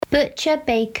Butcher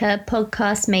Baker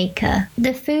Podcast Maker,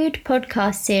 the food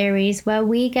podcast series where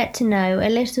we get to know a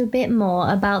little bit more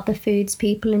about the foods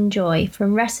people enjoy,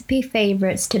 from recipe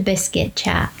favourites to biscuit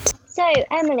chat. So,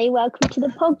 Emily, welcome to the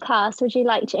podcast. Would you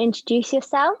like to introduce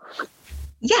yourself?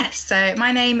 Yes, so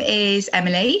my name is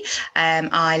Emily.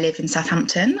 I live in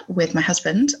Southampton with my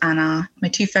husband and my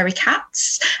two furry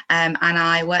cats, and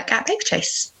I work at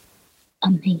Paperchase.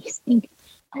 Amazing.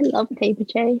 I love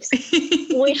Paperchase.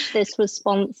 Wish this was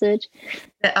sponsored.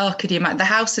 Oh, could you imagine? The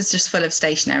house is just full of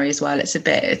stationery as well.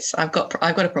 I've got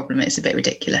a problem. It's a bit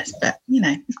ridiculous, but you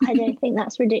know. I don't think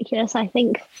that's ridiculous. I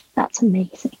think that's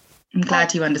amazing. I'm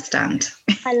glad you understand.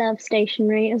 I love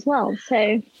stationery as well,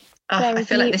 so. I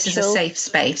feel like this is a safe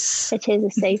space. It is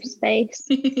a safe space.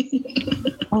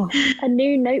 A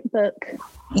new notebook.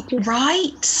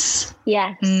 Right.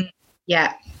 Yes.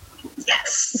 Yeah.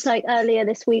 Yes. It's like earlier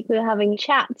this week we were having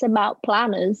chats about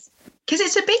planners. Because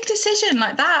it's a big decision.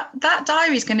 Like that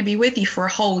diary is going to be with you for a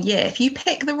whole year. If you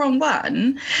pick the wrong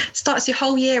one, it starts your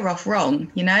whole year off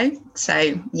wrong, you know?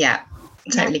 So, yeah,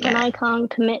 totally get it. And I can't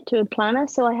commit to a planner,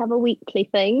 so I have a weekly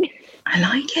thing. I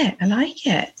like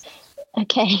it.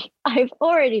 Okay, I've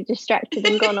already distracted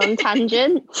and gone on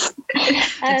tangents.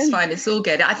 It's fine, it's all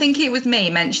good. I think it was me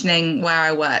mentioning where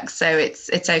I work, so it's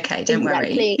okay, don't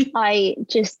worry. I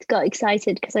just got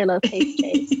excited because I love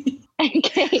Paperchase.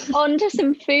 Okay, on to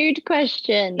some food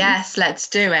questions. Yes, let's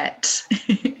do it.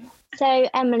 So,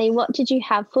 Emily, what did you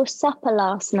have for supper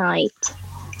last night?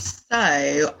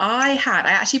 So I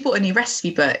actually bought a new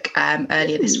recipe book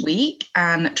earlier this week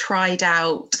and tried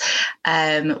out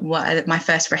my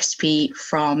first recipe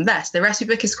from there. So the recipe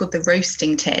book is called The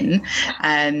Roasting Tin,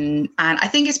 and I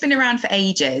think it's been around for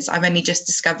ages. I've only just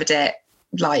discovered it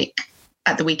like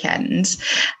at the weekend,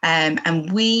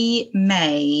 and we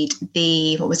made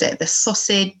the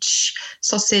sausage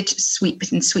sweet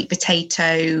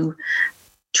potato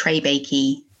tray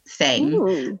bakey thing.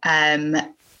 Ooh.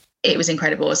 It was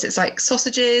incredible. So it's like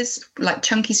sausages, like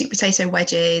chunky sweet potato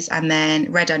wedges, and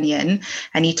then red onion.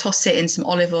 And you toss it in some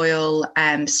olive oil,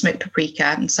 smoked paprika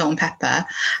and salt and pepper,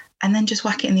 and then just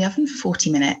whack it in the oven for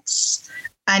 40 minutes.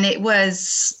 And it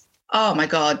was, oh my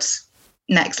God,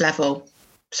 next level.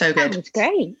 So good. That was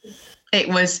great. It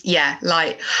was, yeah,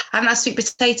 like I haven't had sweet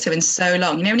potato in so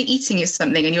long. You know, when you're eating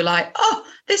something and you're like, oh,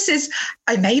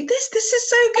 I made this. This is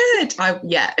so good.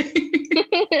 Yeah.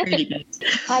 Really good.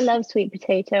 I love sweet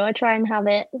potato. I try and have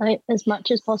it like as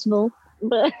much as possible.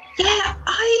 But yeah,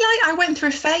 I went through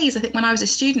a phase, I think, when I was a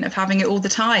student of having it all the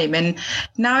time, and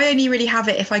now I only really have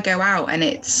it if I go out and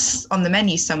it's on the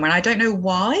menu somewhere. And I don't know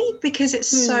why, because it's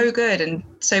so good and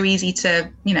so easy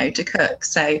to cook.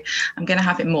 So I'm going to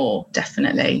have it more,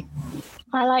 definitely.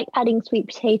 I like adding sweet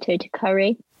potato to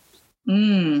curry.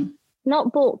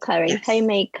 Not bought curry, yes.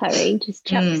 Homemade curry. Just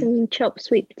chuck some chopped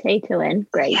sweet potato in.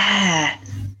 Great. Yeah.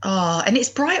 Oh, and it's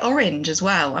bright orange as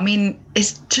well. I mean,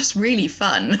 it's just really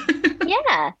fun.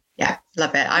 Yeah. Yeah,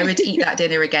 love it. I would eat that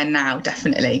dinner again now,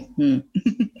 definitely. And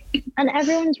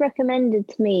everyone's recommended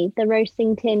to me the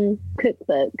Roasting Tin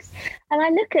cookbooks. And I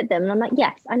look at them and I'm like,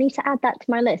 yes, I need to add that to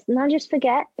my list. And I just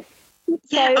forget.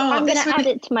 So I'm going to add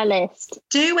it to my list.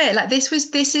 Do it. Like this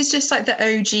is just like the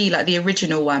OG, like the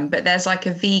original one, but there's like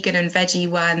a vegan and veggie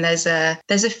one. There's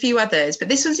a few others, but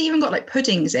this one's even got like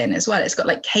puddings in as well. It's got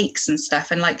like cakes and stuff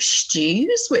and like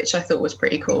stews, which I thought was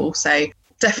pretty cool. So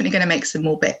definitely going to make some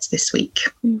more bits this week.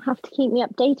 You have to keep me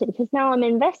updated because now I'm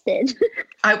invested.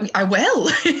 I will.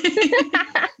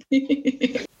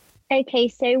 Okay,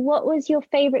 so what was your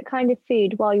favourite kind of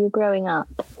food while you were growing up?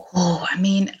 Oh, I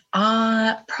mean,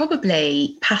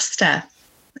 probably pasta.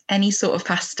 Any sort of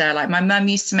pasta. Like my mum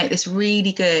used to make this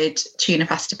really good tuna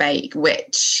pasta bake,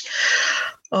 which,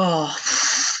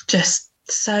 just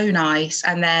so nice.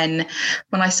 And then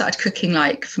when I started cooking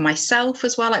like for myself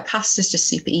as well, like pasta's just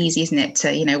super easy, isn't it?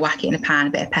 To, whack it in a pan, a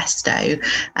bit of pesto.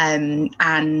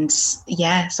 And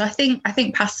yeah, so I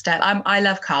think pasta. I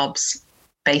love carbs,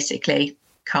 basically.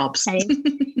 Carbs.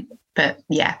 But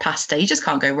yeah, pasta, you just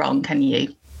can't go wrong, can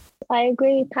you? I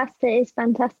agree, pasta is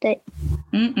fantastic.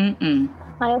 I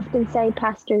often say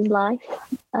pasta is life.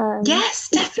 Yes,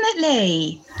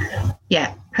 definitely.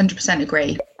 Yeah, 100%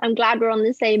 agree. I'm glad we're on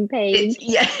the same page.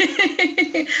 Yeah.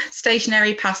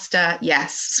 Stationary pasta,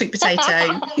 yes. Sweet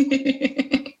potato.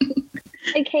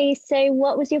 Okay, so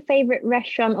what was your favourite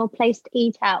restaurant or place to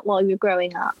eat at while you were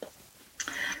growing up?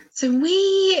 So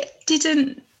we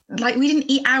didn't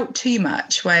eat out too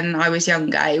much when I was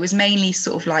younger. It was mainly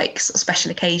sort of special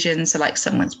occasions, so like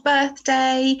someone's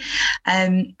birthday.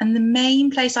 And the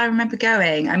main place I remember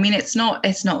going, I mean, it's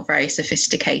not very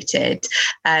sophisticated,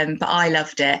 but I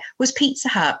loved it, was Pizza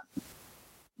Hut.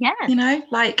 Yeah. You know,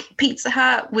 like Pizza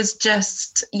Hut was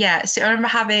just, yeah. So I remember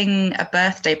having a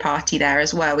birthday party there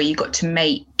as well, where you got to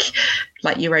make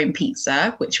like your own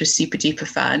pizza, which was super duper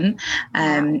fun.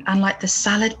 And like the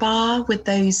salad bar with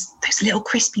those little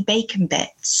crispy bacon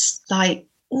bits, like,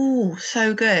 oh,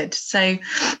 so good. So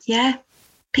yeah,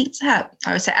 Pizza Hut,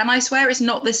 I would say. And I swear it's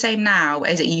not the same now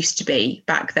as it used to be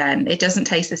back then. It doesn't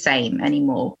taste the same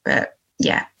anymore. But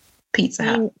yeah, Pizza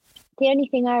Hut. The only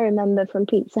thing I remember from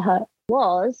Pizza Hut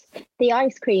was the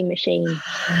ice cream machine.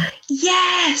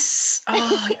 Yes. Oh,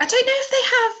 I don't know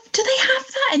if do they have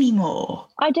that anymore?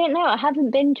 I don't know. I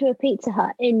haven't been to a Pizza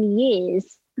Hut in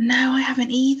years. No, I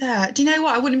haven't either. Do you know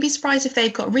what? I wouldn't be surprised if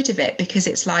they've got rid of it, because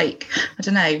it's like, I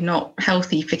don't know, not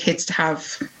healthy for kids to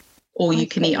have all you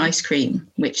can eat ice cream,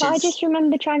 I just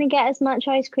remember trying to get as much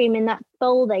ice cream in that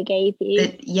bowl they gave you.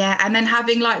 And then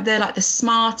having like the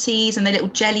Smarties and the little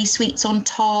jelly sweets on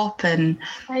top, and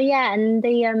and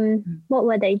the what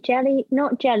were they?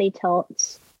 Not jelly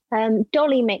tots.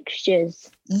 Dolly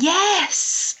mixtures.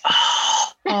 Yes.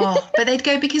 But they'd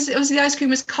go, because it was the ice cream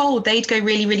was cold, they'd go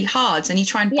really, really hard. And you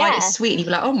try and bite it sweet, and you'd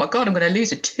be like, oh my God, I'm going to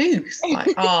lose a tooth.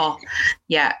 Like,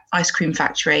 ice cream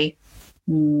factory.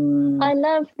 I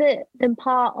love that the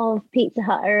part of Pizza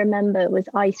Hut I remember was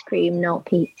ice cream, not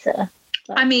pizza.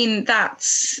 But... I mean,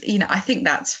 that's, I think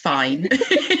that's fine.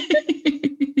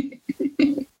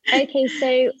 Okay,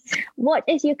 so what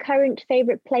is your current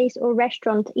favourite place or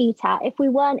restaurant to eat at if we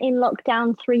weren't in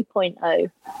lockdown 3.0?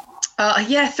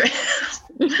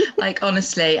 Like,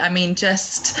 honestly, I mean,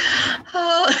 just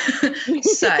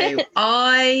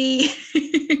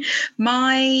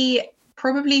my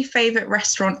probably favorite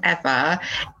restaurant ever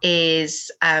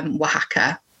is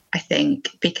Oaxaca, I think,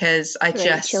 because I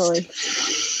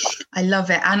love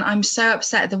it. And I'm so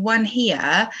upset the one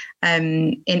here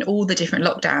in all the different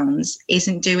lockdowns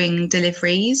isn't doing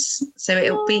deliveries, so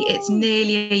it's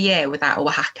nearly a year without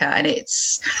Oaxaca, and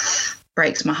it's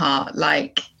breaks my heart.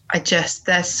 Like,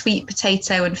 their sweet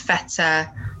potato and feta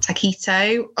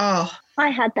taquito. Oh, I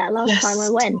had that last time I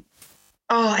went.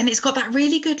 Oh, and it's got that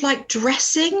really good like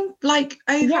dressing, like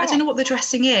over. Yeah. I don't know what the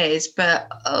dressing is, but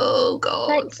oh God,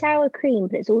 like sour cream,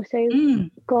 but it's also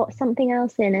got something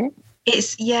else in it.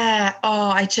 It's I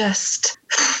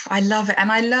love it, and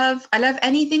I love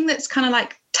anything that's kind of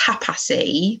like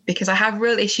tapasy, because I have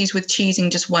real issues with choosing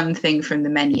just one thing from the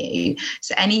menu.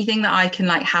 So anything that I can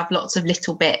like have lots of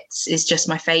little bits is just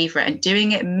my favorite, and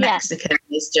doing it Mexican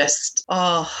is just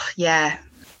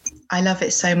I love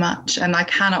it so much, and I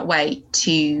cannot wait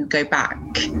to go back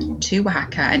to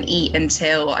Oaxaca and eat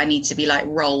until I need to be like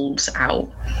rolled out.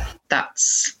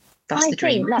 That's the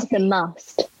dream. I think that's a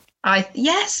must.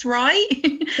 Yes, right.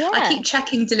 Yeah. I keep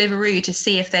checking Deliveroo to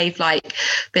see if they've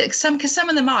because some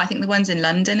of them are. I think the ones in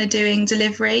London are doing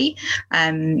delivery,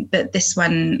 but this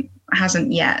one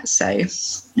hasn't yet. So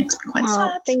makes me quite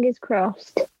sad. Fingers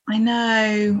crossed. I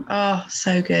know. Oh,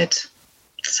 so good.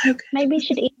 So good. Maybe you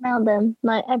should email them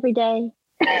like every day.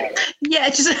 Yeah,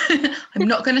 just I'm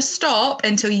not going to stop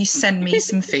until you send me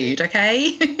some food,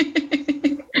 okay?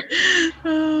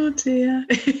 Oh dear.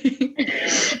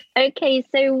 Okay,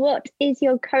 so what is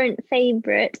your current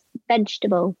favourite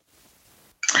vegetable?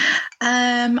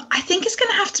 I think it's going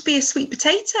to have to be a sweet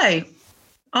potato.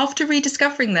 After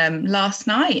rediscovering them last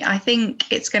night, I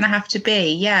think it's going to have to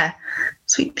be,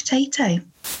 sweet potato.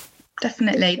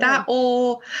 Definitely that,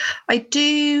 or I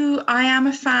am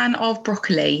a fan of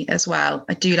broccoli as well.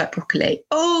 I do like broccoli.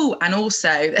 Oh, and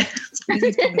also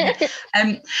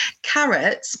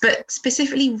carrots, but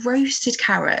specifically roasted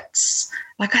carrots.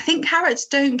 Like, I think carrots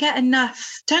don't get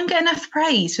enough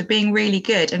praise for being really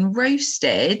good, and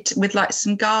roasted with like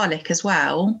some garlic as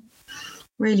well.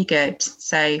 Really good.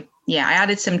 So yeah, I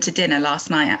added some to dinner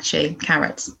last night, actually.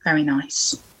 Carrots, very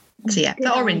nice. So yeah,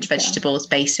 the orange vegetables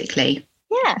basically.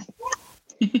 Yeah.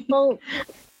 Well,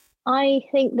 I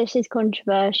think this is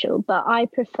controversial, but I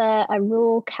prefer a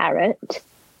raw carrot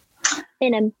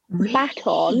in a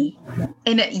baton.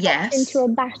 Into a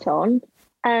baton.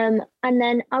 And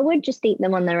then I would just eat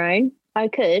them on their own. I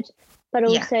could, but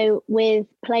also with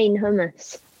plain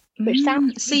hummus, which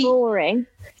sounds boring.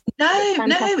 No,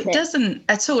 it doesn't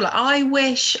at all. I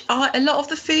wish a lot of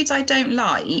the foods I don't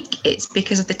like, it's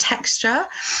because of the texture.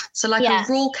 So like a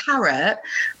raw carrot,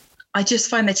 I just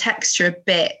find the texture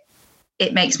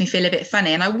it makes me feel a bit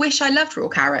funny. And I wish I loved raw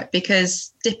carrot,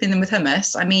 because dipping them with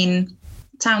hummus, I mean,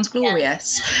 sounds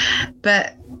glorious. Yeah.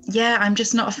 But yeah, I'm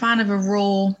just not a fan of a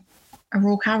raw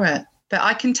carrot. But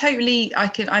I'm totally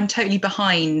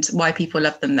behind why people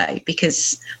love them though,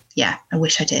 because I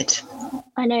wish I did.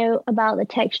 I know about the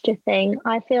texture thing.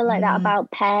 I feel like that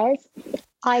about pears.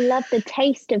 I love the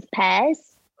taste of pears.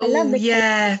 I love Oh, the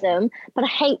yeah. taste of them, but I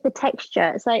hate the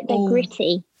texture. It's like they're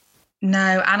gritty.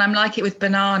 No, and I'm like it with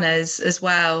bananas as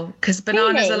well, because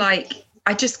bananas are Really? like,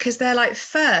 because they're like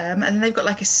firm and they've got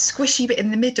like a squishy bit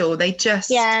in the middle. They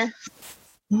just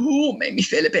make me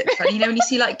feel a bit funny. You know, when you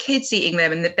see like kids eating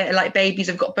them and the bit like babies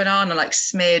have got banana like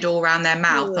smeared all around their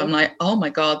mouth, I'm like, oh my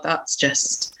God, that's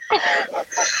just,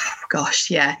 gosh,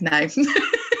 yeah, no.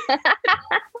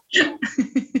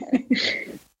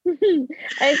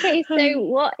 Okay, so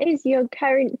what is your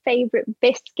current favourite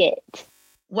biscuit?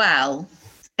 Well,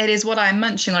 it is what I'm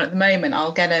munching on at the moment.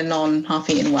 I'll get a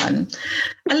non-half-eaten one.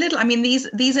 These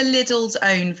are Lidl's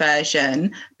own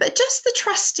version, but just the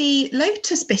trusty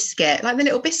Lotus biscuit, like the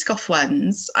little Biscoff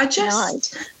ones. I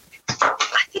think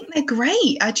they're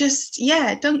great.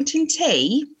 Dunked in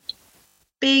tea.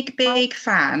 Big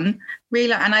fan.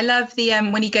 Really, and I love the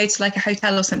when you go to like a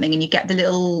hotel or something and you get the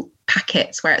little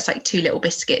packets where it's like 2 little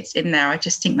biscuits in there. I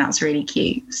just think that's really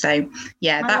cute. So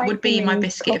yeah, that would be my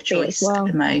biscuit of choice at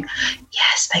the moment.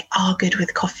 Yes, they are good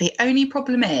with coffee. Only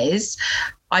problem is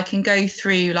I can go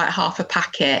through like half a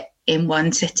packet in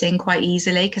one sitting quite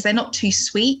easily because they're not too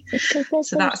sweet. So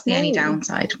that's the only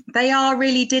downside. They are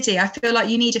really diddy. I feel like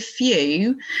you need a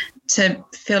few to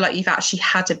feel like you've actually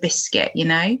had a biscuit, you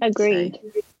know? Agreed.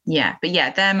 So, yeah, but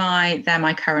yeah, they're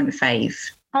my current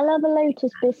fave. I love a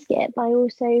Lotus biscuit, but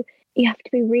also you have to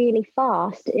be really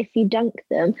fast if you dunk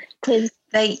them because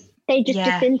they just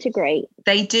disintegrate.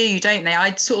 They do, don't they?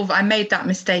 I made that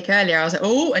mistake earlier. I was like,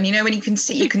 oh, and you know when you can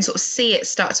sort of see it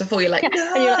start to fall. You're like,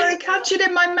 no, I catch it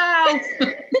in my mouth.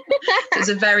 It's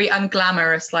a very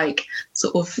unglamorous, like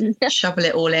sort of shovel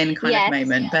it all in kind of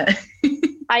moment, but.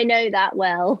 I know that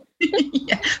well.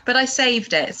 Yeah, but I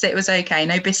saved it, so it was okay.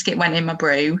 No biscuit went in my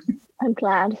brew. I'm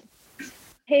glad.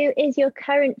 Who is your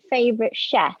current favourite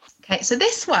chef? Okay, so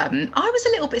this one I was a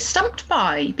little bit stumped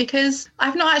by because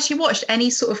I've not actually watched any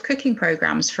sort of cooking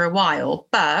programmes for a while,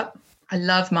 but I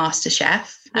love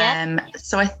MasterChef. Yeah.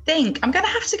 So I think I'm going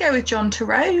to have to go with John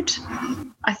Turode.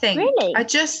 I think. Really?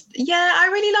 I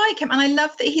really like him. And I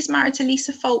love that he's married to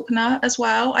Lisa Faulkner as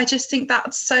well. I just think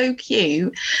that's so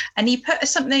cute. And he put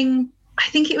something, I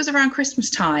think it was around Christmas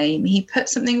time, he put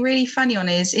something really funny on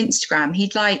his Instagram.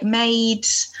 He'd like made,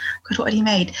 God, what had he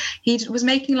made? He was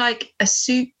making like a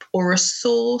soup or a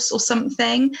sauce or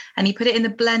something, and he put it in the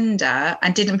blender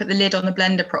and didn't put the lid on the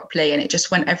blender properly, and it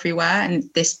just went everywhere. And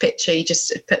this picture, he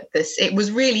just put this, it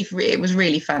was really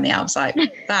funny. I was like,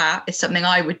 that is something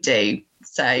I would do.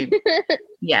 So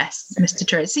yes, Mr.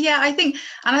 Turode. So yeah, I think,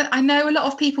 and I know a lot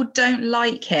of people don't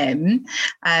like him,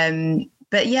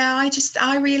 but yeah,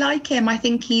 I really like him. I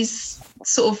think he's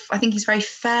very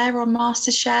fair on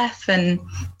MasterChef, and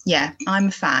yeah, I'm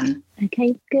a fan.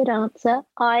 Okay, good answer.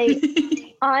 I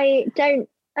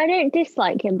don't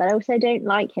dislike him, but I also don't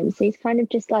like him. So he's kind of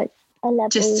just like a level.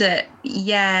 Do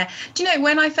you know,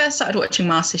 when I first started watching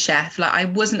MasterChef, like I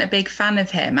wasn't a big fan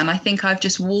of him, and I think I've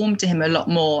just warmed to him a lot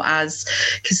more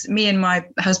because me and my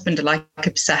husband are like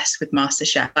obsessed with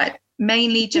MasterChef, like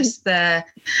mainly just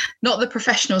not the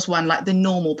professionals one, like the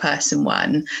normal person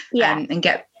one, and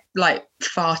get like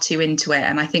far too into it.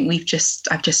 And I think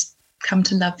I've just come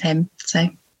to love him. So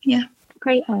yeah.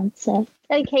 Great answer.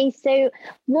 Okay, so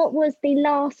what was the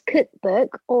last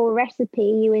cookbook or recipe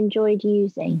you enjoyed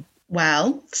using?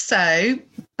 Well, so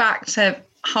back to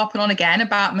harping on again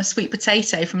about my sweet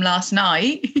potato from last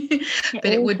night, but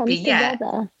it would be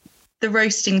the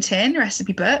Roasting Tin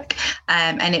recipe book,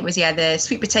 and it was the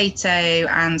sweet potato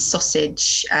and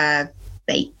sausage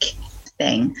bake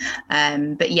thing,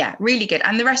 but yeah, really good.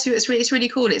 And the recipe it's really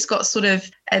cool. It's got sort of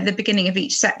at the beginning of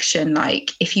each section,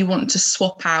 like if you want to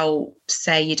swap out,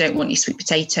 say you don't want your sweet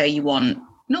potato, you want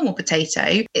normal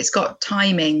potato, it's got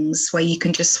timings where you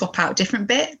can just swap out different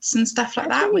bits and stuff like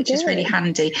that, which is really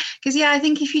handy. Because I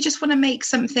think if you just want to make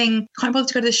something, can't bother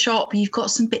to go to the shop, you've got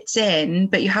some bits in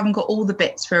but you haven't got all the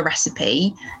bits for a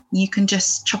recipe, you can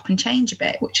just chop and change a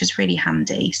bit, which is really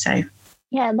handy. So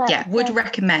would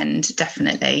recommend,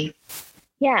 definitely.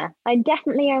 Yeah, I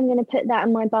definitely am going to put that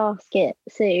in my basket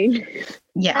soon.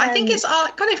 Yeah, I think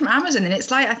got it from Amazon, and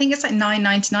I think it's like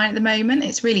 $9.99 at the moment.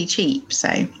 It's really cheap, so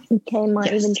okay,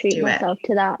 might even treat myself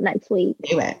to that next week.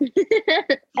 Do it.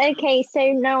 Okay,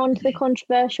 so now on to the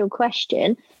controversial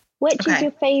question: which is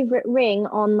your favourite ring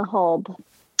on the hob?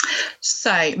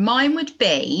 So mine would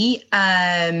be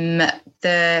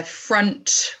the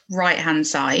front right-hand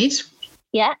side.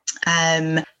 Yeah.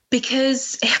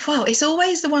 Because, it's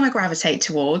always the one I gravitate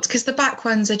towards, because the back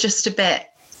ones are just a bit,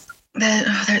 they're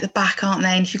at the back, aren't they?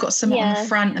 And if you've got someone on the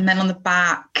front and then on the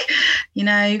back, you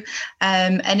know,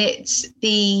 and is it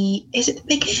the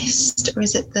biggest, or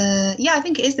is it I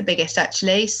think it is the biggest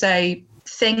actually. So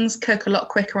things cook a lot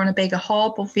quicker on a bigger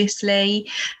hob, obviously.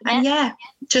 And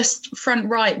just front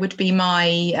right would be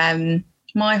my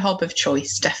my hob of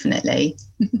choice, definitely.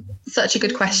 Such a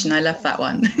good question. I love that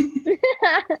one.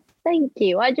 Thank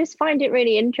you. I just find it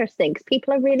really interesting because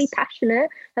people are really passionate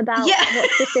about what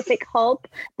specific hob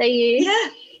they use. Yeah.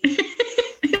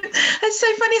 It's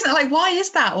so funny, isn't it? Like, why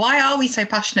is that? Why are we so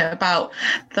passionate about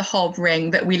the hob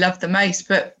ring that we love the most?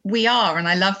 But we are, and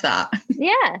I love that.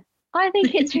 Yeah, I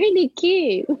think it's really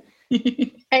cute.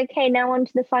 Okay, now on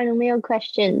to the final meal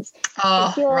questions.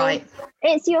 Right.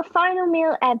 It's your final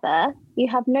meal ever. You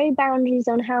have no boundaries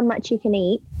on how much you can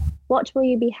eat. What will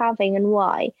you be having and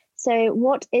why? So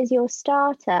what is your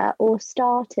starter or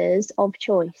starters of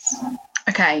choice?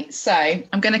 Okay, so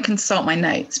I'm going to consult my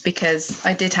notes because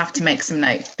I did have to make some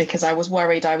notes because I was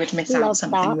worried I would miss out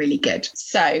something really good.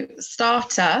 So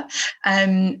starter,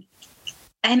 and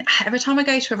every time I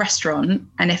go to a restaurant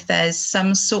and if there's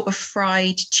some sort of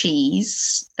fried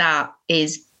cheese that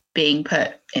is being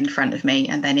put in front of me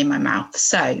and then in my mouth.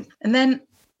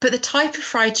 But the type of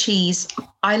fried cheese,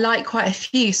 I like quite a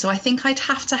few. So I think I'd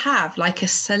have to have like a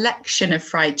selection of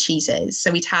fried cheeses.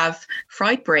 So we'd have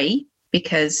fried brie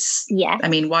because, I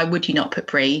mean, why would you not put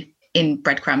brie in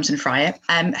breadcrumbs and fry it?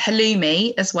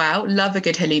 Halloumi as well. Love a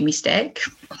good halloumi stick.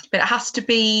 But it has to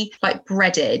be like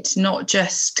breaded, not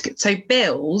just... So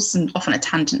Bill's, and off on a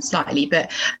tangent slightly, but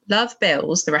love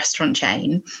Bill's, the restaurant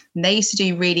chain. And they used to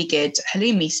do really good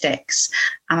halloumi sticks.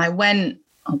 And I went...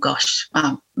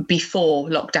 before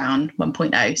lockdown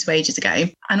 1.0, so ages ago,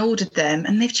 and ordered them,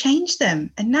 and they've changed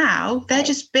them, and now they're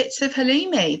just bits of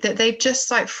halloumi that they've just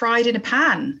like fried in a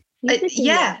pan.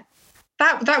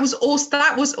 That was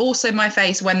also my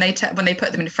face when they put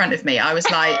them in front of me. I was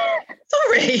like,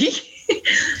 sorry.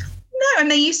 No, and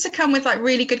they used to come with like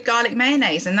really good garlic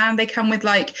mayonnaise, and now they come with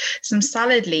like some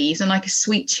salad leaves and like a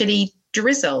sweet chili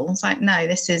drizzle. It's like, no,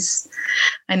 this is...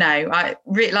 I know, I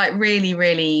really,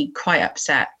 really quite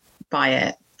upset by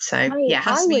it. So it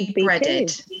has to be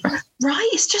breaded. Right,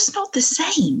 it's just not the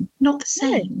same. No.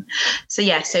 So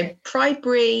so fried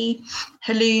brie,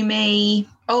 halloumi,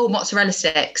 mozzarella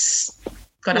sticks.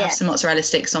 Gotta have some mozzarella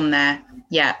sticks on there.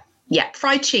 Yeah,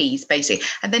 fried cheese basically,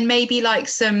 and then maybe like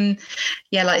some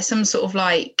sort of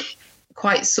like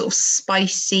quite sort of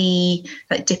spicy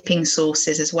like dipping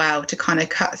sauces as well to kind of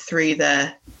cut through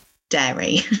the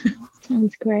dairy.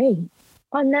 Sounds great.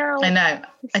 Oh, now I know.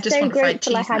 I just want fried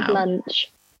cheese. I had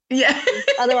lunch. Yeah.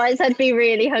 Otherwise, I'd be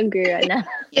really hungry right now.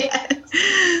 Yeah.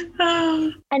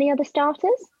 Any other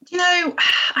starters? You know,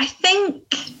 I think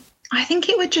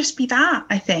it would just be that.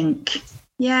 I think.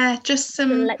 Yeah, just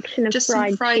some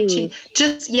fried cheese.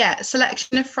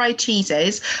 Selection of fried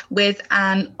cheeses with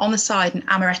on the side an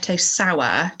amaretto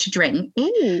sour to drink.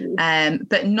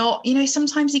 But not,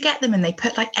 sometimes you get them and they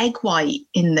put like egg white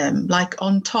in them, like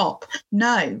on top.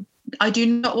 No, I do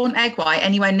not want egg white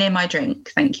anywhere near my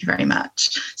drink. Thank you very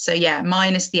much. So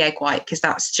minus the egg white, because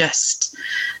that's just,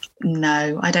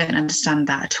 no, I don't understand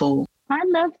that at all. I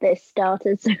love this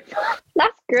starter so far.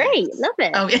 That's great. Love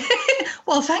it. Oh, yeah.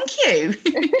 Well, thank you.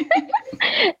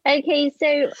 Okay,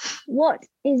 so what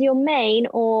is your main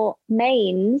or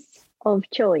mains of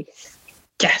choice?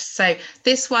 Yes, so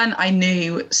this one I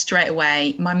knew straight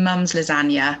away. My mum's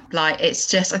lasagna. Like, it's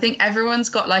just, I think everyone's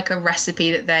got like a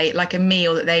recipe that like a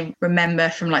meal that they remember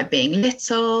from like being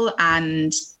little,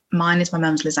 and mine is my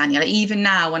mum's lasagna. Like, even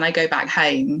now when I go back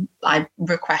home, I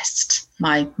request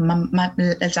my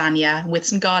lasagna with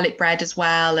some garlic bread as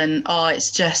well. And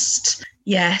it's just,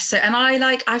 so, and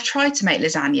I've tried to make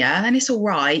lasagna and it's all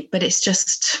right, but it's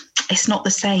not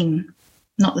the same.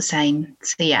 So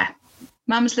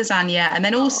mum's lasagna. And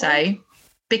then also,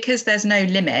 because there's no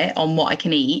limit on what I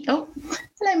can eat. Oh,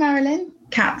 hello, Marilyn.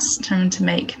 Cat's trying to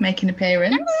make an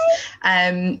appearance.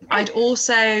 I'd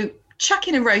also chuck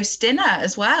in a roast dinner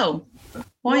as well.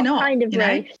 Why not? What kind of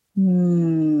roast?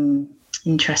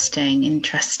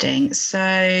 Interesting.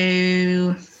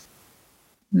 So,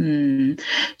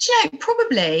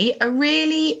 probably a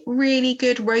really, really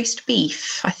good roast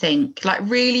beef, I think. Like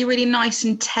really, really nice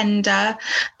and tender,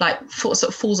 like sort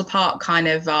of falls apart kind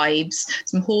of vibes.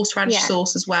 Some horseradish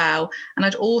sauce as well. And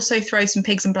I'd also throw some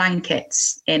pigs and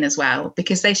blankets in as well,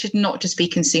 because they should not just be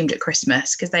consumed at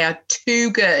Christmas, because they are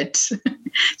too good.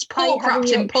 It's pork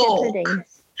wrapped in pork.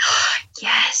 Puddings?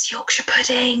 Yes, Yorkshire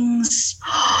puddings.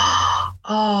 Oh,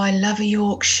 I love a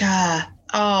Yorkshire.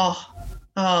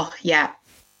 Oh, yeah.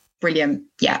 Brilliant.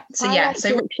 Yeah. So I like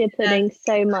Yorkshire puddings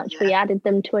so much. We added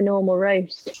them to a normal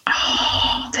roast.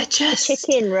 Oh, they're just a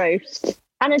chicken roast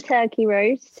and a turkey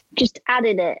roast. Just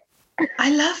added it. I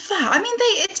love that. I mean,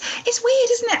 it's weird,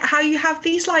 isn't it? How you have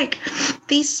these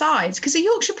sides, because a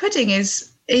Yorkshire pudding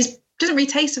is doesn't really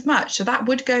taste of much, so that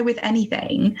would go with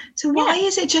anything. So why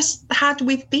is it just had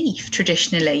with beef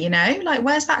traditionally, you know? Like,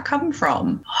 where's that come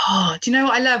from? Oh, do you know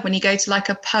what I love? When you go to like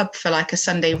a pub for like a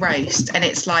Sunday roast and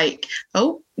it's like,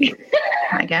 oh,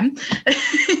 again.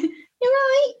 You're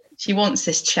right. She wants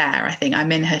this chair, I think.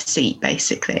 I'm in her seat,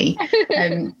 basically.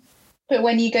 But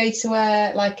when you go to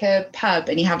a pub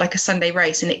and you have like a Sunday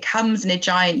roast and it comes in a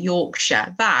giant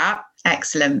Yorkshire, that,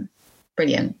 excellent.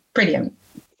 Brilliant.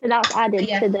 So that's added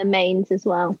to the mains as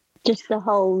well. Just the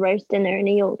whole roast dinner in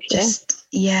a Yorkshire.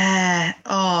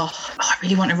 Oh, I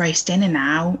really want a roast dinner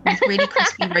now with really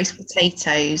crispy roast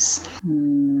potatoes.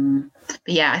 But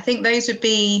yeah, I think those would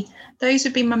be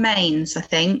my mains, I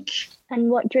think. And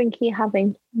what drink are you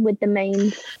having with the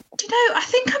mains? Do you know, I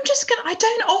think I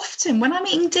don't often, when I'm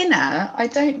eating dinner,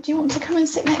 do you want to come and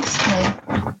sit next to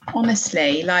me?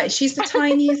 Honestly, like, she's the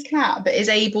tiniest cat, but is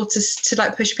able to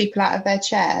like push people out of their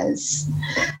chairs.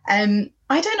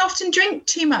 I don't often drink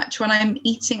too much when I'm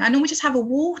eating. I normally just have a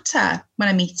water when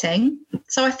I'm eating.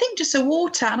 So I think just a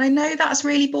water, and I know that's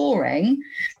really boring.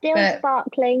 Still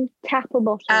sparkling, tap or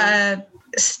bottle?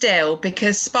 Still,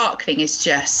 because sparkling is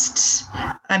just,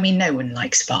 I mean, no one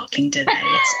likes sparkling, do they?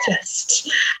 It's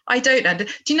just, I don't know. Do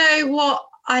you know what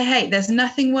I hate? There's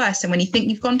nothing worse than when you think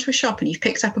you've gone to a shop and you've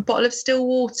picked up a bottle of still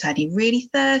water and you're really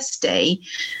thirsty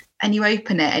and you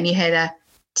open it and you hear the,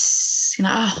 you're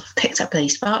like, oh, I've picked up bloody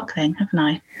sparkling, haven't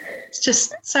I? It's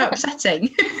just so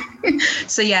upsetting.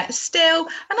 So yeah, still, and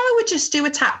I would just do a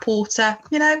tap water,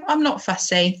 you know, I'm not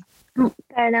fussy.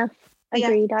 Fair enough.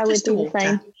 Agreed, I would do the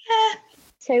same. Yeah.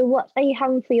 So what are you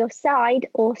having for your side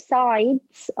or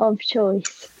sides of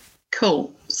choice?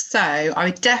 Cool. So I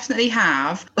would definitely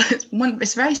have one.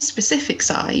 It's a very specific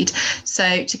side.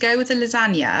 So to go with the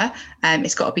lasagna,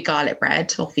 it's got to be garlic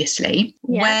bread, obviously.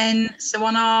 Yeah. So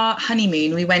on our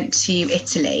honeymoon, we went to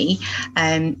Italy,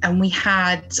 and we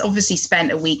had obviously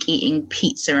spent a week eating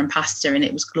pizza and pasta, and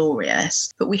it was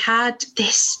glorious. But we had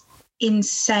this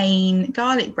insane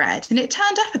garlic bread, and it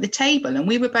turned up at the table, and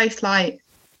we were both like,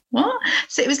 what?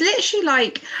 So it was literally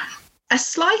like a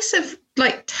slice of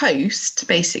like toast,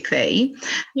 basically.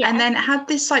 Yeah. And then it had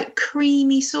this like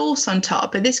creamy sauce on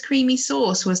top. But this creamy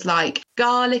sauce was like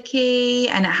garlicky,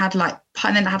 and it had like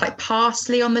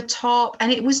parsley on the top. And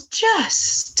it was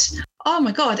just, oh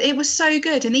my God, it was so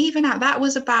good. And even that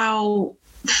was about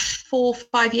 4 or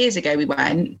 5 years ago we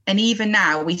went. And even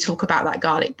now we talk about that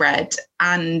garlic bread.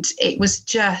 And it was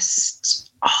just,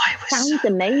 sounds so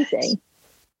amazing. Good.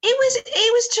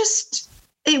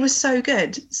 It was so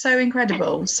good, so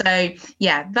incredible. So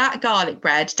yeah, that garlic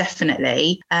bread,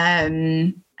 definitely.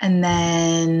 And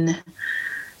then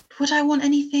would I want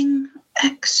anything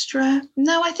extra?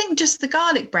 No, I think just the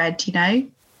garlic bread, you know.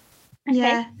 Okay.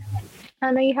 Yeah.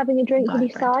 And are you having a drink with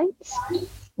your sides?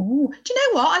 Ooh, do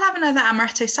you know what? I'll have another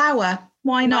amaretto sour.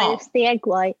 Why not? Minus the egg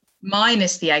white.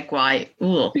 Minus the egg white.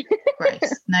 Ooh,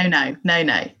 gross. No.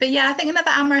 But yeah, I think another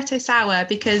amaretto sour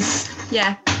because,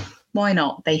 yeah, why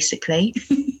not, basically?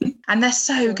 And they're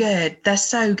so good. They're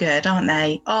so good, aren't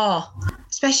they? Oh,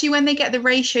 especially when they get the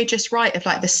ratio just right of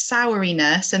like the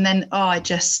souriness and then,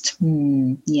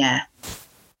 yeah,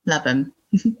 love them.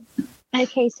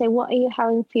 Okay, so what are you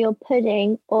having for your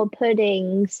pudding or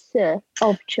puddings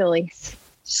of choice?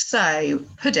 So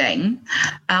pudding,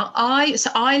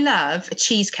 I love a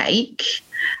cheesecake,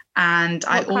 and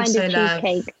what I also love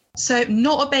cheesecake? So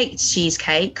not a baked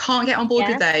cheesecake. Can't get on board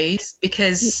with those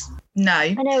because no.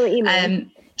 I know what you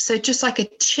mean. So just like a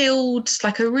chilled,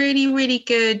 like a really, really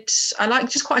good, I like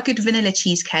just quite a good vanilla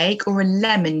cheesecake or a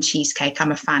lemon cheesecake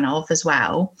I'm a fan of as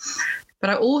well. But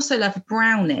I also love a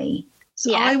brownie.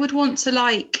 So I would want to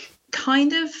like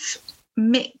kind of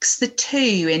mix the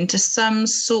two into some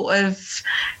sort of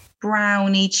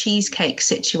brownie cheesecake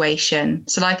situation.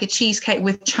 So like a cheesecake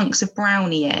with chunks of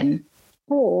brownie in.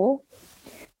 Or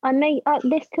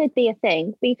this could be a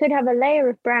thing, but you could have a layer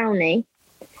of brownie,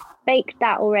 bake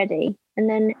that already, and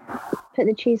then put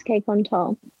the cheesecake on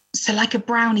top. So like a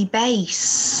brownie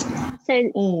base.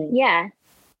 So yeah.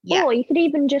 Or you could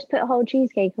even just put a whole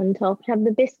cheesecake on top, have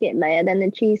the biscuit layer, then the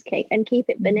cheesecake, and keep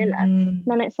it vanilla.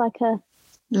 Then it's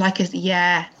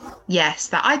yes.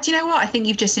 Do you know what? I think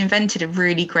you've just invented a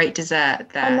really great dessert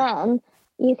there. And then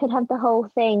you could have the whole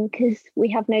thing because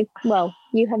you have no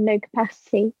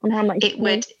capacity on how much it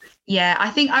would. Yeah, I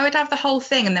think I would have the whole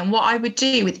thing, and then what I would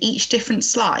do with each different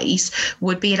slice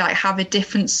would be like have a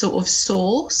different sort of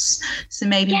sauce. So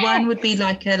maybe one would be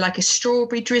like a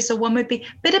strawberry drizzle, one would be a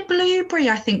bit of blueberry.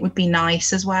 I think would be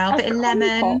nice as well. A bit of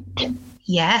lemon.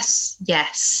 Yes.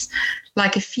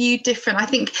 Like a few different. I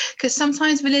think because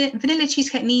sometimes vanilla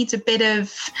cheesecake needs a bit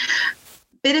of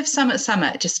bit of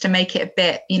summit just to make it a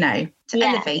bit, to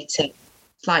elevate it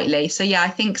slightly. So yeah, I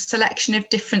think selection of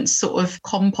different sort of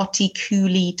compotty,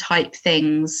 coulis type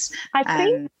things. Ice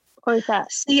cream? Or is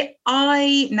that? See,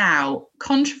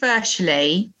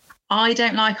 controversially, I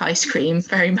don't like ice cream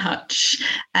very much.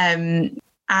 And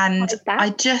What is that? I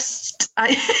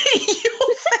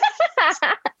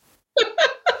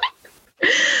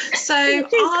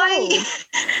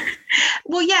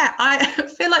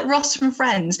feel like Ross from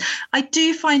Friends. I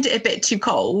do find it a bit too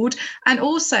cold. And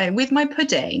also with my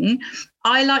pudding,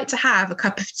 I like to have a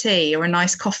cup of tea or a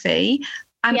nice coffee,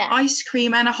 and ice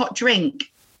cream and a hot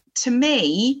drink. To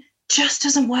me, just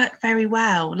doesn't work very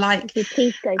well. Like the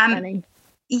teeth go funny.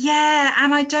 Yeah,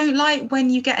 and I don't like when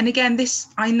you get, and again,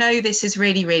 I know this is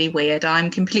really, really weird.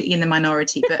 I'm completely in the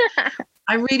minority, but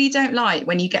I really don't like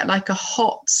when you get like a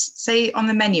hot, say on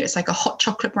the menu, it's like a hot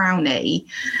chocolate brownie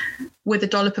with a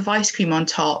dollop of ice cream on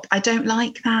top. I don't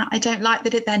like that. I don't like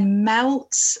that it then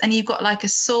melts and you've got like a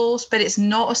sauce, but it's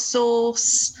not a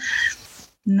sauce.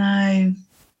 No.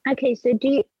 Okay, so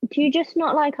do you just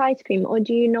not like ice cream, or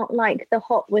do you not like the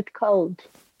hot with cold?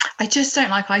 I just don't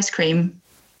like ice cream.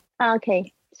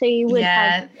 Okay, so you would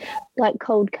have like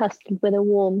cold custard with a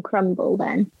warm crumble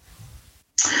then?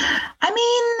 I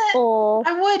mean,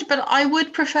 I would, but I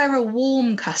would prefer a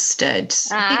warm custard.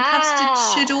 I think custard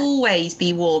should always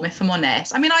be warm, if I'm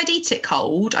honest. I mean, I'd eat it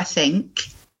cold, I think.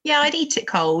 Yeah, I'd eat it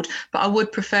cold, but I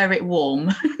would prefer it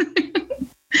warm.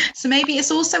 So maybe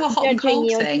it's also a hot and cold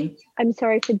thing. I'm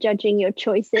sorry for judging your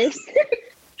choices.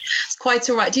 It's quite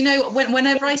all right. Do you know,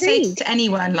 whenever I say to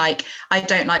anyone, like, I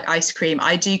don't like ice cream,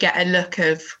 I do get a look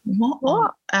of,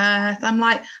 what? I'm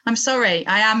like, I'm sorry,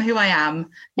 I am who I am,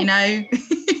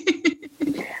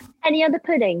 Any other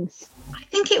puddings? I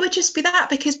think it would just be that,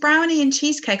 because brownie and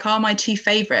cheesecake are my two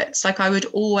favourites. Like, I would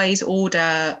always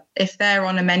order, if they're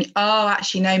on a menu,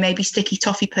 actually, no, maybe sticky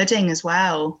toffee pudding as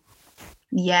well.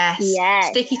 Yes.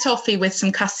 Sticky toffee with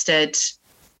some custard.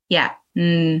 Yeah.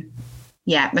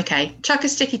 Yeah, okay. Chuck a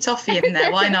sticky toffee in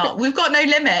there. Why not? We've got no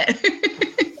limit.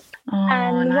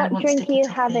 And what drink are you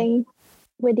having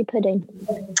with your pudding?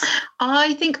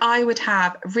 I think I would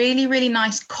have really, really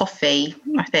nice coffee,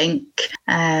 I think.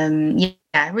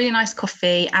 Really nice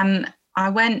coffee. And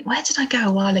where did I go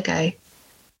a while ago?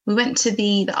 We went to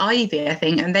the Ivy, I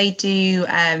think, and they do,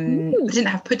 they didn't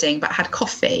have pudding, but had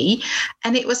coffee.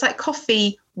 And it was like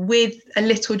coffee with a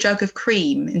little jug of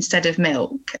cream instead of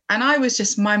milk. And I was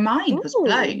just, my mind was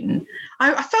blown.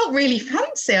 I felt really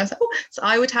fancy. I was like, so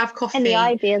I would have coffee. And the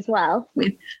Ivy as well.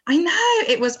 I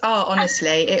know, it was,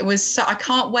 honestly, it was so, I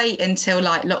can't wait until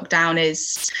like lockdown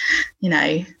is,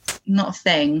 not a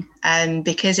thing.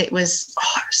 Because it was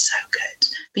so good.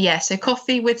 But yeah, so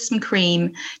coffee with some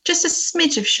cream, just a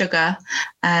smidge of sugar.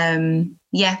 I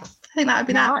think that would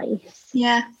be nice. That.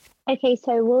 Yeah. Okay,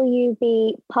 so will you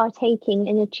be partaking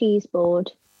in a cheese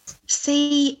board?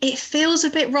 See, it feels a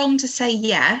bit wrong to say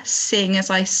yes, seeing as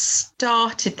I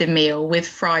started the meal with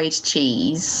fried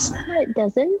cheese. No, it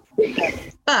doesn't.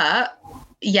 But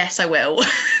yes, I will.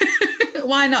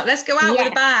 Why not? Let's go out with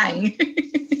a bang.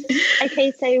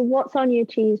 Okay, so what's on your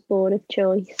cheese board of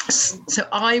choice? So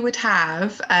I would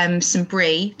have some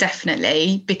brie,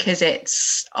 definitely, because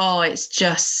it's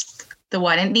just the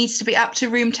one. It needs to be up to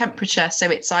room temperature, so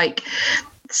it's like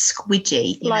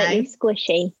squidgy, slightly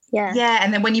squishy. Yeah,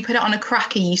 and then when you put it on a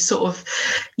cracker, you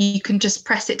can just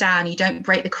press it down. You don't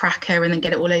break the cracker and then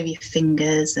get it all over your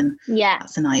fingers, and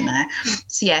that's a nightmare.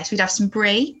 So yes, we'd have some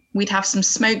brie. We'd have some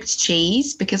smoked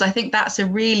cheese, because I think that's a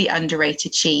really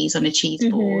underrated cheese on a cheese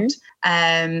board.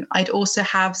 I'd also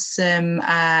have some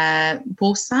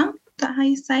boursin. Is that how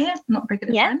you say it? I'm not very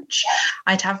good at French.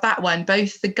 I'd have that one,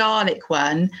 both the garlic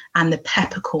one and the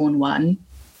peppercorn one.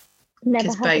 Never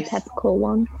had the peppercorn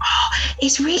one.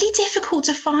 It's really difficult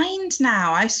to find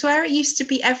now. I swear it used to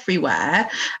be everywhere,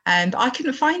 but I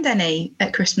couldn't find any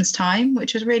at Christmas time,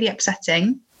 which was really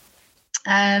upsetting.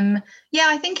 I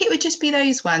think it would just be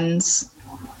those ones.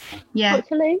 Yeah. Port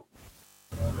Salut?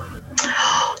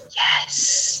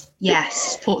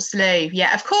 Yes, Port Salut.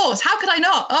 Yeah, of course. How could I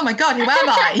not? Oh my God, who am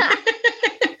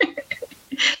I?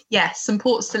 Yes, some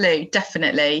Port Salut,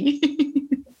 definitely.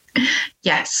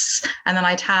 Yes, and then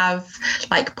I'd have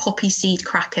like poppy seed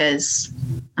crackers.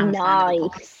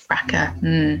 Nice. Cracker.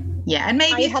 Yeah, and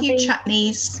maybe a few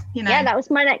chutneys. Yeah, that was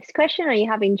my next question. Are you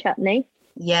having chutney?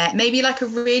 Yeah, maybe like a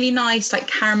really nice, like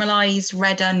caramelized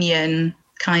red onion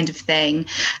kind of thing,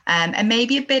 and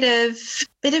maybe a bit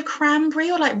of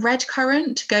cranberry or like red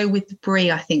currant to go with the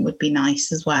brie. I think would be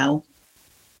nice as well.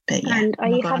 But yeah, and are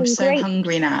you having I'm so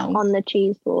hungry now on the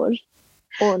cheese board?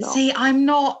 Or not? See, I'm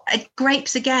not.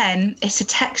 Grapes, again, it's a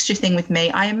texture thing with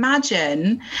me. I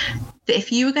imagine that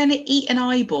if you were going to eat an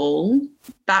eyeball,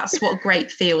 that's what a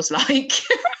grape feels like.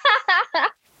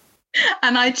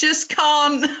 And I just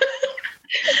can't, not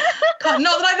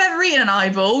that I've ever eaten an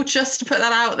eyeball, just to put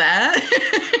that out there.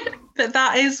 But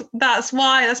that's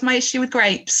my issue with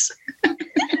grapes.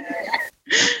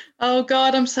 Oh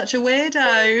God, I'm such a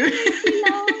weirdo.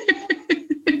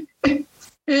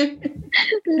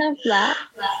 Love that.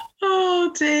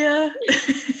 Oh dear.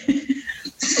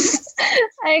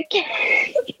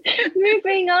 Okay.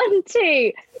 Moving on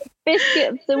to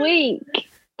biscuit of the week.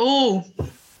 Oh,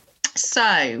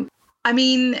 so I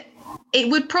mean, it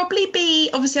would probably be,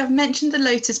 obviously I've mentioned the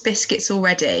Lotus biscuits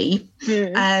already.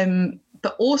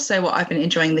 But also what I've been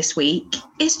enjoying this week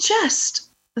is just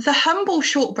the humble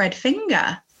shortbread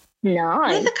finger.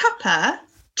 Nice. With a cuppa,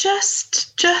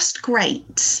 just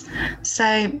great.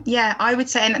 So yeah, I would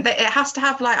say, and it has to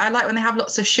have I like when they have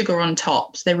lots of sugar on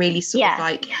top. So they're really sort of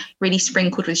like really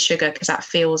sprinkled with sugar, because that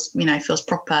feels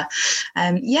proper.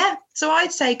 So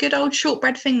I'd say good old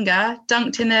shortbread finger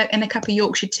dunked in a cup of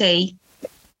Yorkshire tea.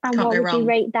 And Can't what go would wrong. you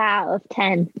rate that out of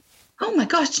 10? Oh my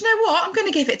gosh, do you know what? I'm going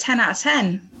to give it 10 out of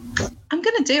 10. I'm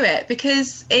going to do it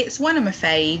because it's one of my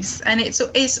faves, and it's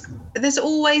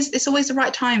always the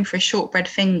right time for a shortbread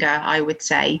finger, I would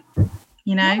say.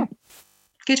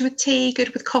 Good with tea, good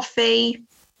with coffee,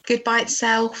 good by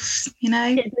itself,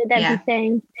 Good with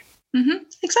everything.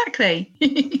 Exactly.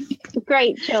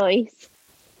 Great choice.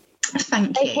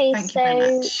 Thank you. Okay, Thank you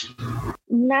very much.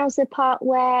 Now's the part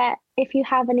where, if you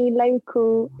have any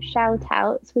local shout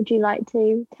outs, would you like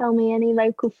to tell me any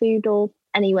local food or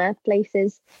anywhere,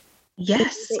 places?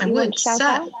 Yes, I would.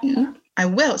 I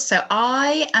will. So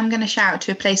I am going to shout out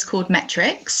to a place called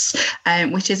Metrics,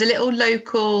 which is a little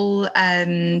local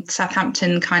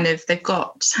Southampton kind of, they've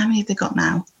got, how many have they got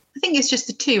now? I think it's just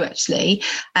the 2 actually.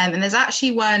 And there's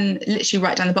actually one literally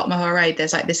right down the bottom of our road.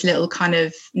 There's like this little kind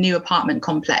of new apartment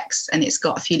complex, and it's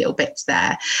got a few little bits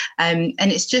there. And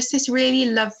it's just this really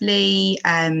lovely,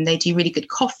 they do really good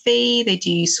coffee. They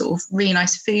do sort of really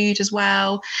nice food as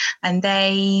well. And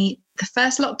the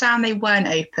first lockdown, they weren't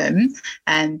open,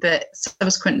 but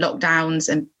subsequent lockdowns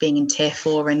and being in tier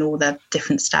 4 and all the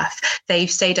different stuff, they've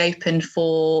stayed open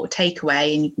for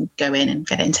takeaway, and you can go in and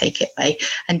get it and take it away,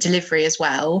 and delivery as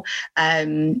well.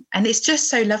 And it's just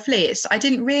so lovely. I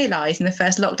didn't realise in the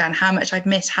first lockdown how much I'd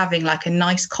miss having like a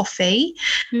nice coffee.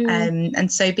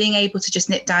 And so being able to just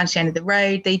nip down to the end of the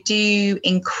road, they do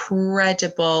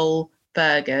incredible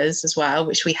burgers as well,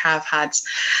 which we have had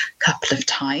a couple of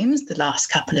times the last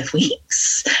couple of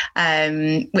weeks,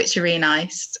 which are really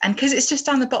nice. And because it's just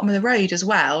down the bottom of the road as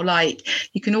well, like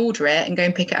you can order it and go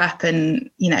and pick it up, and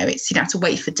you don't have to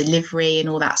wait for delivery and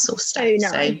all that sort of stuff.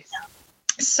 So nice.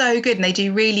 So good. And they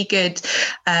do really good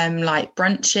like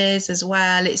brunches as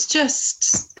well. It's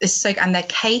so, and their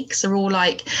cakes are all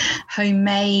like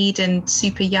homemade and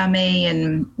super yummy,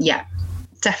 and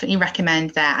definitely recommend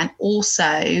there. And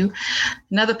also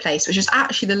another place, which was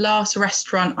actually the last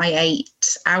restaurant I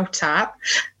ate out at,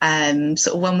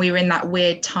 sort of when we were in that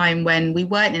weird time when we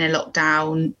weren't in a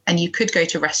lockdown and you could go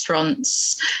to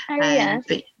restaurants,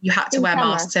 but you had to wear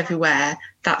masks everywhere.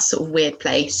 That sort of weird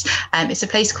place. It's a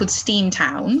place called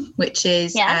Steamtown, which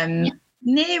is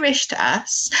nearish to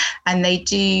us, and they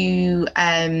do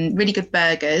really good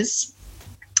burgers.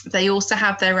 They also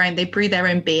have they brew their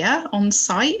own beer on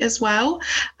site as well.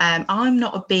 I'm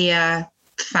not a beer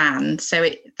fan, so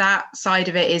that side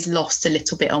of it is lost a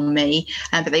little bit on me.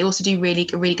 But they also do a really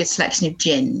good selection of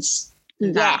gins.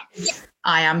 That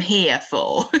I am here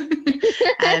for.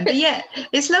 But yeah,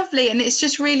 it's lovely, and it's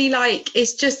just really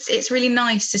it's really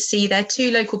nice to see their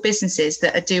 2 local businesses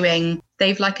that are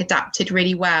they've like adapted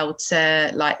really well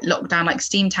to like lockdown. Like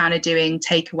Steamtown are doing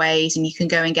takeaways, and you can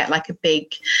go and get like a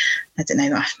big, I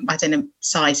don't know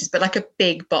sizes, but like a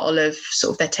big bottle of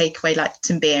sort of their takeaway, like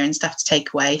some beer and stuff to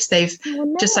take away. So they've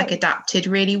just like adapted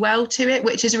really well to it,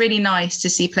 which is really nice to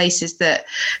see places that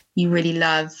you really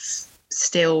love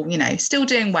still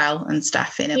doing well and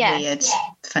stuff in a weird,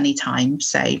 funny time.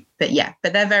 So, but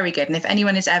they're very good. And if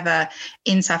anyone is ever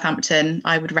in Southampton,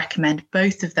 I would recommend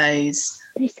both of those.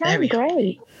 They sound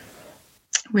great.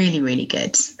 Really, really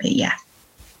good. But yeah.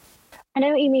 I know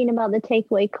what you mean about the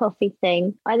takeaway coffee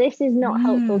thing. This is not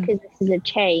helpful because this is a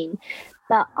chain,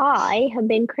 but I have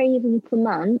been craving for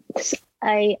months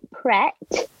a Pret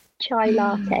chai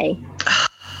latte.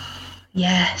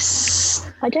 Yes.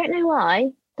 I don't know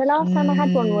why. The last time I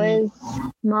had one was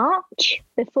March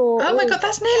before. Oh my God,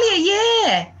 that's nearly a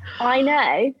year. I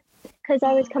know, because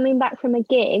I was coming back from a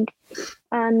gig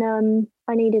and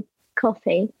I needed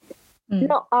coffee.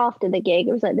 Not after the gig,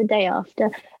 it was like the day after.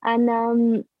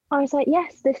 And I was like,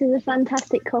 yes, this is a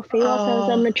fantastic coffee. Whilst I was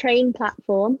on the train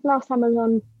platform.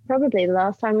 Probably the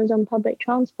last time I was on public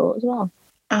transport as well.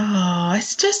 Oh,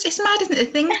 it's mad, isn't it? The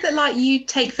things that like you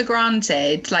take for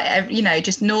granted, like,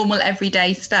 just normal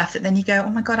everyday stuff that then you go, oh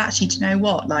my God, actually, do you know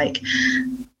what? Like,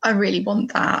 I really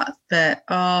want that. But,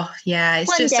 it's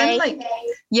One just day. like,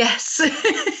 yes.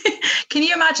 Can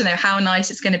you imagine though how nice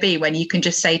it's going to be when you can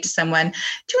just say to someone, do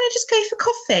you want to just go for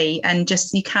coffee? And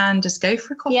you can just go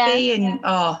for a coffee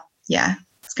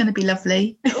it's going to be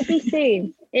lovely. It'll be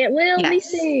soon. It will be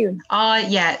soon.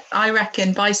 I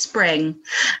reckon by spring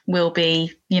we'll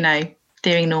be,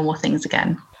 doing normal things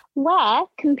again. Where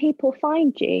can people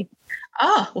find you?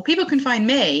 Well, people can find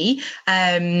me.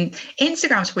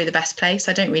 Instagram's probably the best place.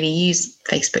 I don't really use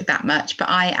Facebook that much, but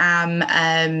I am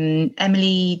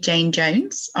Emily Jane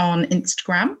Jones on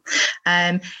Instagram.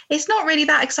 It's not really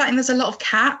that exciting. There's a lot of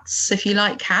cats. If you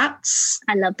like cats,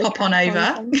 I love the pop on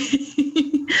over.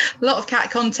 A lot of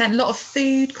cat content, a lot of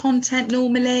food content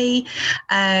normally.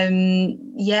 Come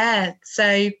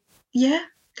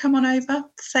on over,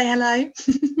 say hello.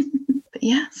 But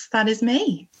yes, that is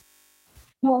me.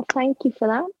 Well, thank you for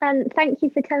that. And thank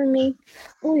you for telling me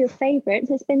all your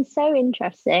favourites. It's been so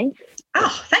interesting.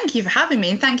 Oh, thank you for having me.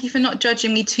 And thank you for not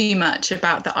judging me too much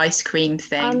about the ice cream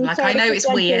thing. I know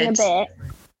it's weird. A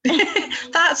bit.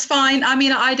 That's fine. I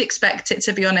mean, I'd expect it,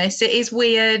 to be honest. It is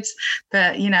weird,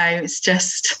 but, it's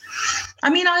just... I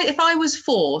mean, if I was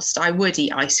forced, I would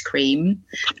eat ice cream.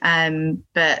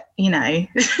 But,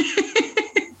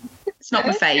 it's not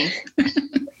my fave.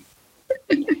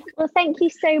 Well, thank you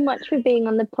so much for being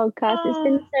on the podcast. It's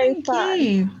been so fun.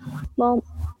 You. Well,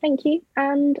 thank you.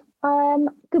 And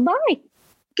goodbye.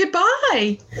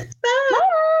 Goodbye.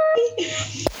 Bye.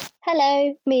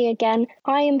 Hello, me again.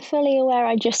 I am fully aware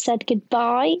I just said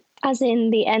goodbye, as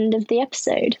in the end of the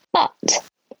episode. But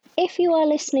if you are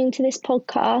listening to this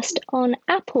podcast on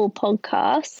Apple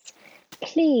Podcasts,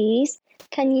 please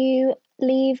can you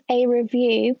leave a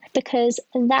review, because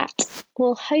that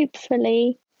will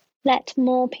hopefully let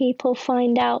more people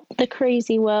find out the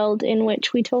crazy world in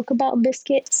which we talk about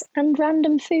biscuits and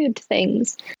random food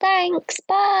things. Thanks,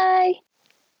 bye!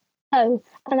 Oh,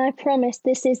 and I promise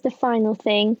this is the final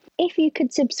thing. If you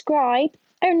could subscribe,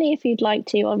 only if you'd like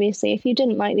to, obviously. If you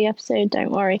didn't like the episode, don't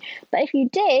worry. But if you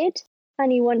did,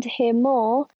 and you want to hear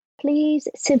more, please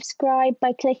subscribe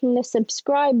by clicking the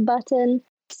subscribe button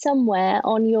somewhere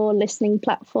on your listening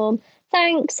platform.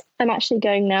 Thanks. I'm actually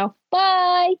going now.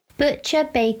 Bye. Butcher,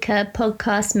 Baker,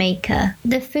 Podcast Maker,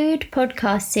 the food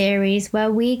podcast series where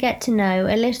we get to know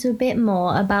a little bit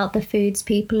more about the foods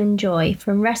people enjoy,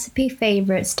 from recipe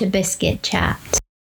favourites to biscuit chat.